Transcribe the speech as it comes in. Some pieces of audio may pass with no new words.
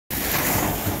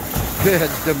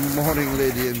Good morning,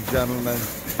 ladies and gentlemen.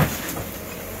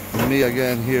 Me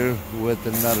again here with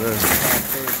another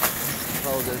update.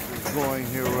 How this is going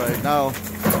here right now.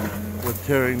 We're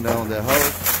tearing down the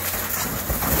house.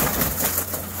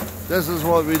 This is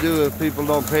what we do if people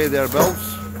don't pay their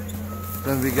bills.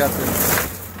 Then we got them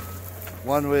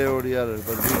one way or the other,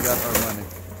 but we got our money.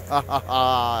 Ha ha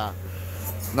ha.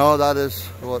 No, that is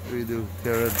what we do.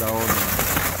 Tear it down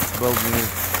and build new.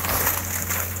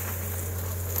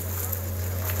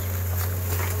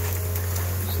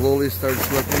 Slowly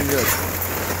starts looking good.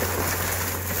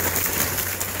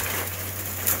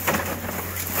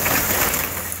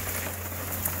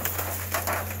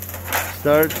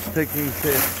 Starts taking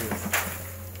shape here.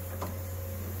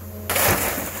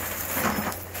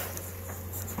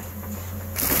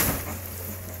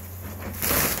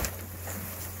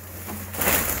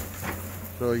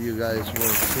 So you guys will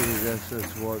see this is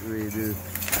what we do.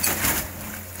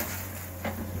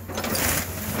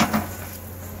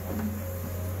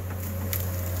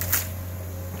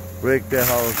 Break the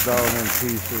house down in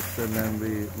pieces and then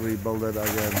we rebuild it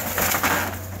again.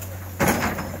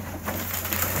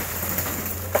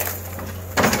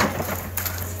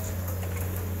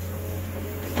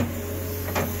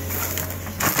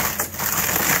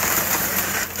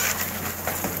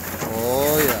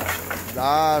 Oh yeah,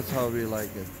 that's how we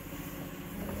like it.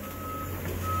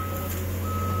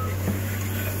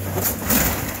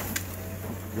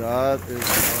 That is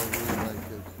how we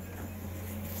like it.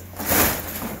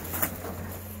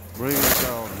 Bring it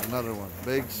down, another one,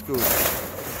 big scoop.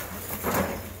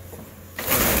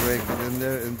 Gonna break it in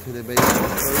there into the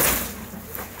basement first.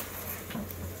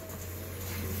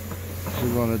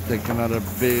 We're gonna take another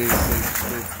big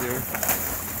scoop here.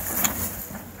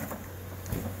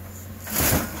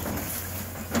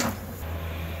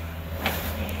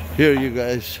 Here you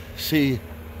guys see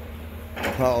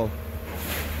how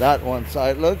that one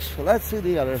side looks. Let's see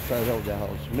the other side of the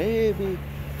house. Maybe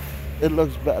it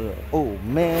looks better. Oh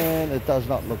man, it does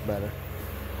not look better.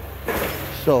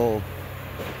 So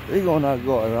we're gonna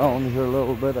go around here a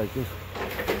little bit. I just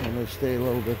want to stay a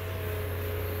little bit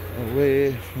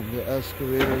away from the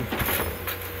excavator.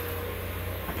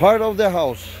 Part of the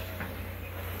house,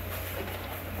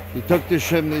 we took the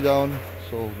chimney down,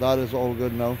 so that is all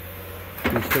good now.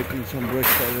 He's taking some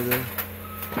bricks over there.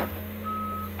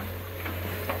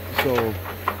 So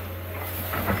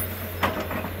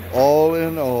all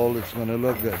in all, it's gonna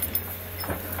look good.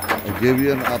 I'll give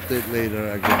you an update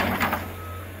later again.